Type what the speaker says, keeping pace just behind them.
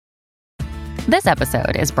This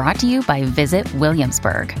episode is brought to you by Visit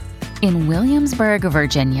Williamsburg. In Williamsburg,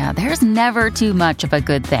 Virginia, there's never too much of a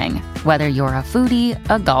good thing. Whether you're a foodie,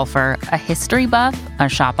 a golfer, a history buff, a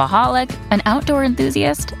shopaholic, an outdoor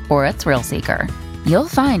enthusiast, or a thrill seeker, you'll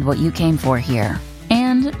find what you came for here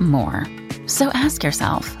and more. So ask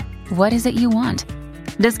yourself, what is it you want?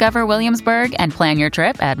 Discover Williamsburg and plan your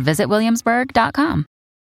trip at visitwilliamsburg.com.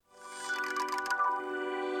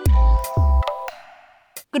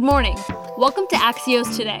 Good morning. Welcome to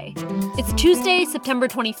Axios Today. It's Tuesday, September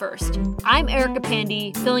 21st. I'm Erica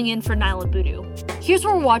Pandy, filling in for Nyla Boodoo. Here's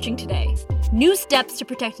what we're watching today. New steps to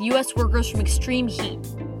protect U.S. workers from extreme heat.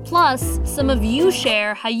 Plus, some of you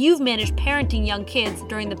share how you've managed parenting young kids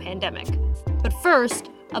during the pandemic. But first,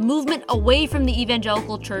 a movement away from the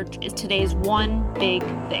evangelical church is today's one big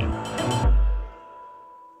thing.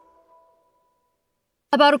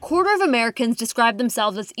 About a quarter of Americans describe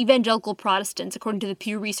themselves as evangelical Protestants, according to the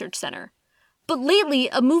Pew Research Center. But lately,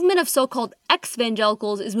 a movement of so-called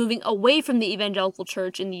ex-evangelicals is moving away from the evangelical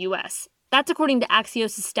church in the U.S. That's according to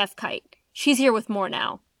Axios' Steph Kite. She's here with more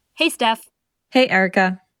now. Hey, Steph. Hey,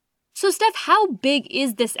 Erica. So, Steph, how big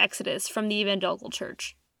is this exodus from the evangelical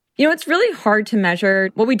church? You know, it's really hard to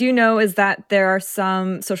measure. What we do know is that there are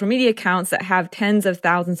some social media accounts that have tens of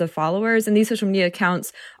thousands of followers, and these social media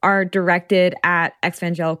accounts are directed at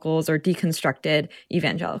ex-evangelicals or deconstructed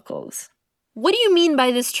evangelicals. What do you mean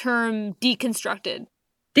by this term, deconstructed?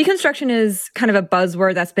 Deconstruction is kind of a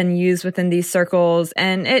buzzword that's been used within these circles,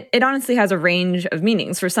 and it honestly has a range of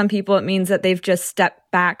meanings. For some people, it means that they've just stepped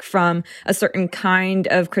back from a certain kind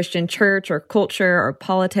of Christian church or culture or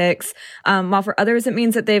politics, while for others, it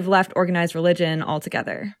means that they've left organized religion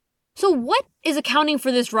altogether. So what is accounting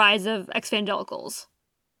for this rise of ex-evangelicals?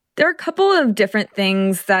 There are a couple of different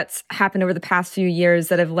things that's happened over the past few years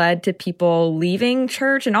that have led to people leaving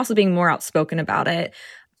church and also being more outspoken about it.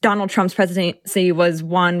 Donald Trump's presidency was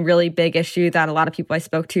one really big issue that a lot of people I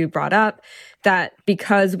spoke to brought up, that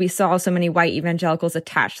because we saw so many white evangelicals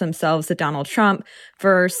attach themselves to Donald Trump,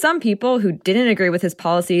 for some people who didn't agree with his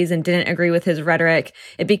policies and didn't agree with his rhetoric,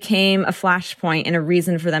 it became a flashpoint and a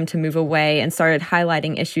reason for them to move away and started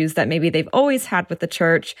highlighting issues that maybe they've always had with the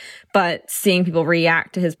church, but seeing people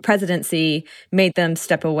react to his presidency made them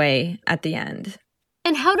step away at the end.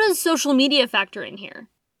 And how does social media factor in here?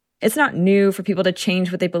 It's not new for people to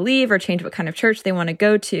change what they believe or change what kind of church they want to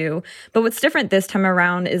go to. But what's different this time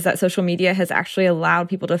around is that social media has actually allowed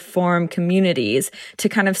people to form communities to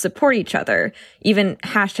kind of support each other. Even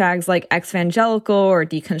hashtags like ex-evangelical or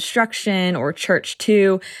deconstruction or church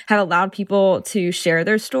too have allowed people to share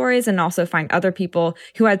their stories and also find other people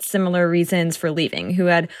who had similar reasons for leaving, who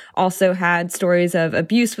had also had stories of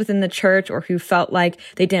abuse within the church or who felt like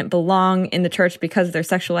they didn't belong in the church because of their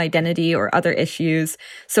sexual identity or other issues.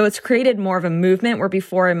 So it's created more of a movement where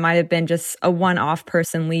before it might have been just a one-off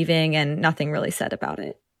person leaving and nothing really said about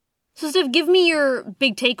it. So, Steph, give me your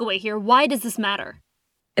big takeaway here. Why does this matter?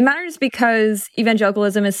 It matters because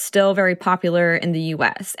evangelicalism is still very popular in the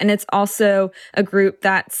U.S., and it's also a group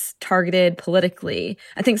that's targeted politically.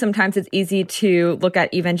 I think sometimes it's easy to look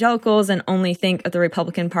at evangelicals and only think of the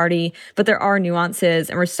Republican Party, but there are nuances,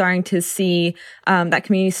 and we're starting to see that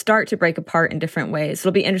community start to break apart in different ways.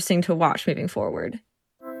 It'll be interesting to watch moving forward.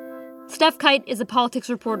 Steph Kite is a politics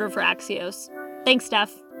reporter for Axios. Thanks,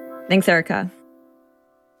 Steph. Thanks, Erica.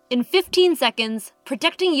 In 15 seconds,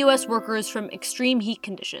 protecting U.S. workers from extreme heat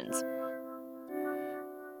conditions.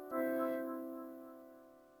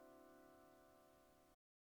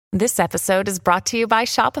 This episode is brought to you by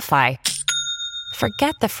Shopify.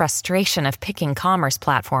 Forget the frustration of picking commerce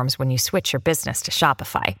platforms when you switch your business to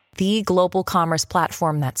Shopify, the global commerce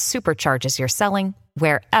platform that supercharges your selling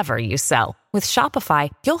wherever you sell. With Shopify,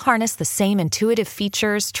 you'll harness the same intuitive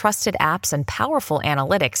features, trusted apps, and powerful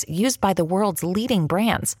analytics used by the world's leading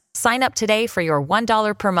brands. Sign up today for your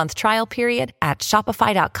 $1 per month trial period at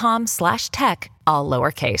shopify.com/tech, all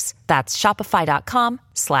lowercase. That's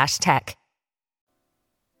shopify.com/tech.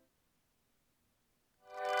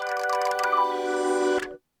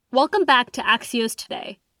 Welcome back to Axios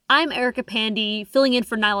Today. I'm Erica Pandy, filling in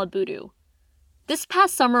for Nyla Boodoo. This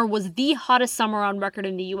past summer was the hottest summer on record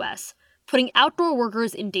in the U.S., putting outdoor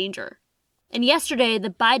workers in danger. And yesterday, the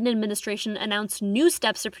Biden administration announced new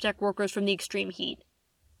steps to protect workers from the extreme heat.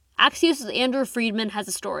 Axios' Andrew Friedman has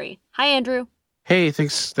a story. Hi, Andrew. Hey,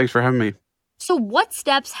 thanks for having me. So what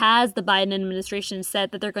steps has the Biden administration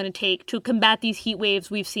said that they're going to take to combat these heat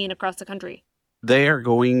waves we've seen across the country? They are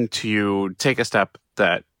going to take a step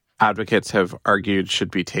that advocates have argued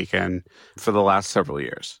should be taken for the last several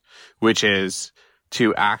years, which is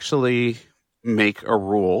to actually make a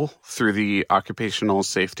rule through the Occupational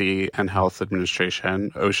Safety and Health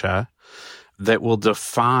Administration, OSHA, that will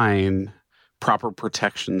define proper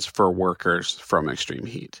protections for workers from extreme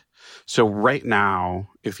heat. So right now,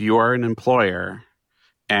 if you are an employer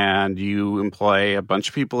and you employ a bunch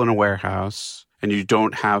of people in a warehouse and you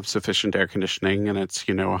don't have sufficient air conditioning and it's,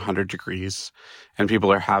 100 degrees and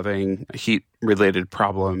people are having heat-related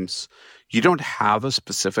problems, you don't have a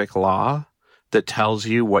specific law that tells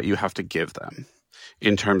you what you have to give them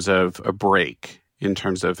in terms of a break, in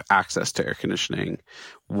terms of access to air conditioning,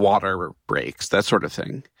 water breaks, that sort of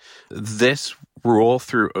thing. This rule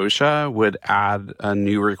through OSHA would add a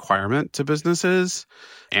new requirement to businesses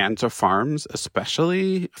and to farms,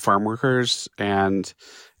 especially farm workers and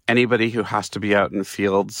anybody who has to be out in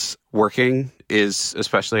fields working is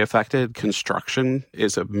especially affected. Construction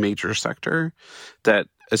is a major sector that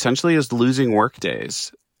essentially is losing work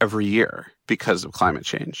days every year because of climate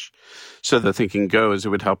change. So the thinking goes it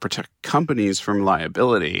would help protect companies from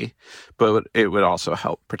liability, but it would also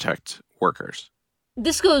help protect workers.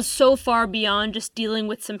 This goes so far beyond just dealing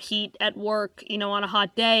with some heat at work, on a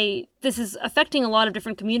hot day. This is affecting a lot of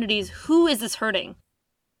different communities. Who is this hurting?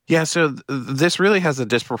 Yeah, so this really has a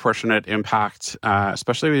disproportionate impact,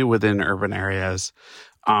 especially within urban areas,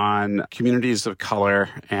 on communities of color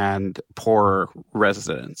and poor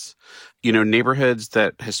residents. Neighborhoods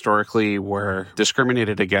that historically were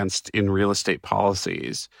discriminated against in real estate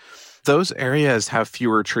policies, those areas have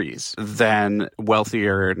fewer trees than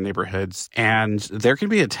wealthier neighborhoods. And there can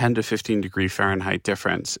be a 10 to 15 degree Fahrenheit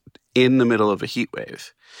difference in the middle of a heat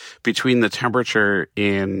wave between the temperature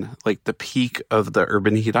in the peak of the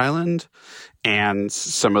urban heat island and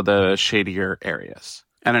some of the shadier areas.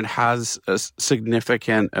 And it has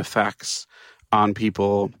significant effects on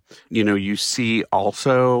people. You see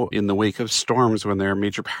also in the wake of storms when there are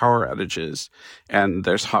major power outages and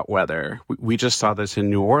there's hot weather. We just saw this in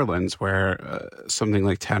New Orleans where something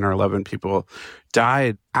like 10 or 11 people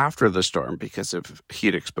died after the storm because of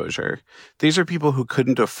heat exposure. These are people who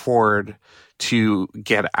couldn't afford to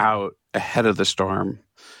get out ahead of the storm.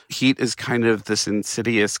 Heat is kind of this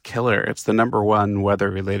insidious killer. It's the number one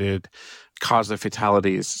weather-related cause of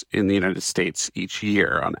fatalities in the United States each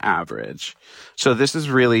year on average. So this is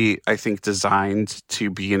really, I think, designed to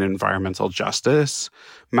be an environmental justice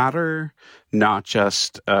matter, not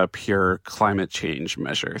just a pure climate change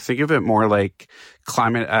measure. Think of it more like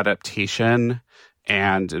climate adaptation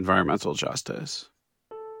and environmental justice.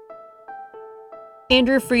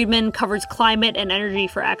 Andrew Friedman covers climate and energy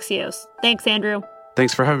for Axios. Thanks, Andrew.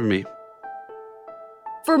 Thanks for having me.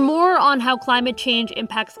 For more on how climate change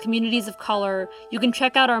impacts communities of color, you can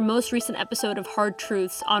check out our most recent episode of Hard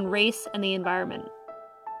Truths on race and the environment.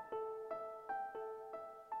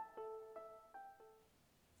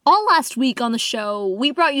 All last week on the show,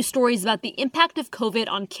 we brought you stories about the impact of COVID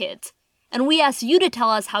on kids, and we asked you to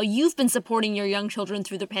tell us how you've been supporting your young children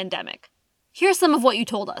through the pandemic. Here's some of what you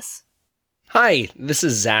told us. Hi, this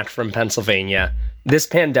is Zach from Pennsylvania. This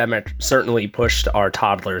pandemic certainly pushed our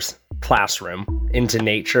toddlers' classroom into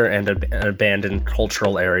nature and abandoned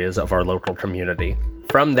cultural areas of our local community.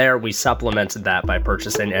 From there, we supplemented that by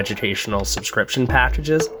purchasing educational subscription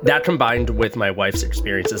packages. That, combined with my wife's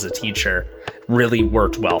experience as a teacher, really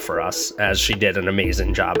worked well for us, as she did an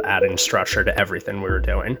amazing job adding structure to everything we were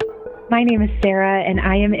doing. My name is Sarah, and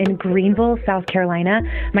I am in Greenville, South Carolina.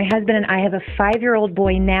 My husband and I have a 5-year-old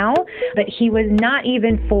boy now, but he was not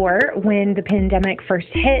even 4 when the pandemic first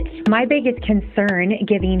hit. My biggest concern,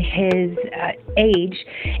 given his age,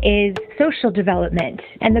 is social development.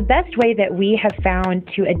 And the best way that we have found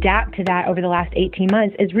to adapt to that over the last 18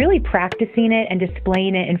 months is really practicing it and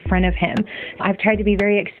displaying it in front of him. I've tried to be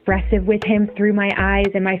very expressive with him through my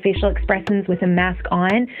eyes and my facial expressions with a mask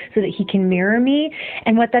on so that he can mirror me.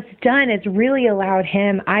 And what that's done is really allowed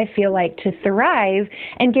him, I feel like, to thrive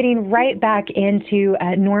and getting right back into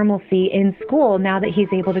normalcy in school now that he's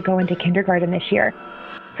able to go into kindergarten this year.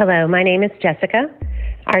 Hello, my name is Jessica.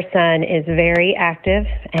 Our son is very active,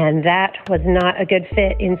 and that was not a good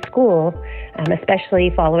fit in school,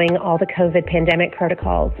 especially following all the COVID pandemic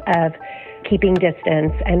protocols of keeping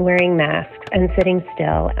distance and wearing masks and sitting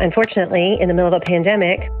still. Unfortunately, in the middle of a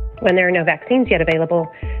pandemic, when there are no vaccines yet available,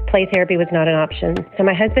 play therapy was not an option. So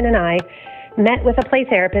my husband and I met with a play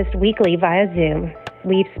therapist weekly via Zoom.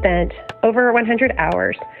 We've spent over 100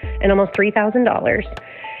 hours and almost $3,000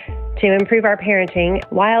 to improve our parenting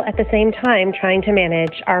while at the same time trying to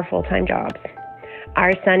manage our full-time jobs.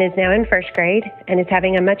 Our son is now in 1st grade and is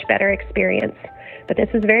having a much better experience, but this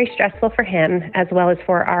is very stressful for him as well as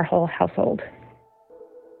for our whole household.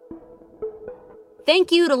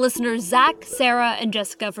 Thank you to listeners Zach, Sarah, and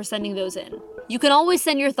Jessica for sending those in. You can always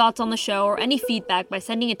send your thoughts on the show or any feedback by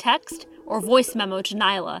sending a text or voice memo to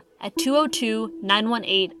Nyla at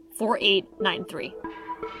 202-918-4884. 4893.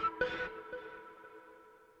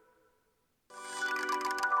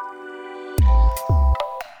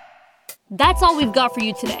 That's all we've got for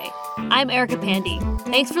you today. I'm Erica Pandy.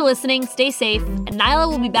 Thanks for listening, stay safe, and Nyla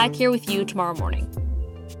will be back here with you tomorrow morning.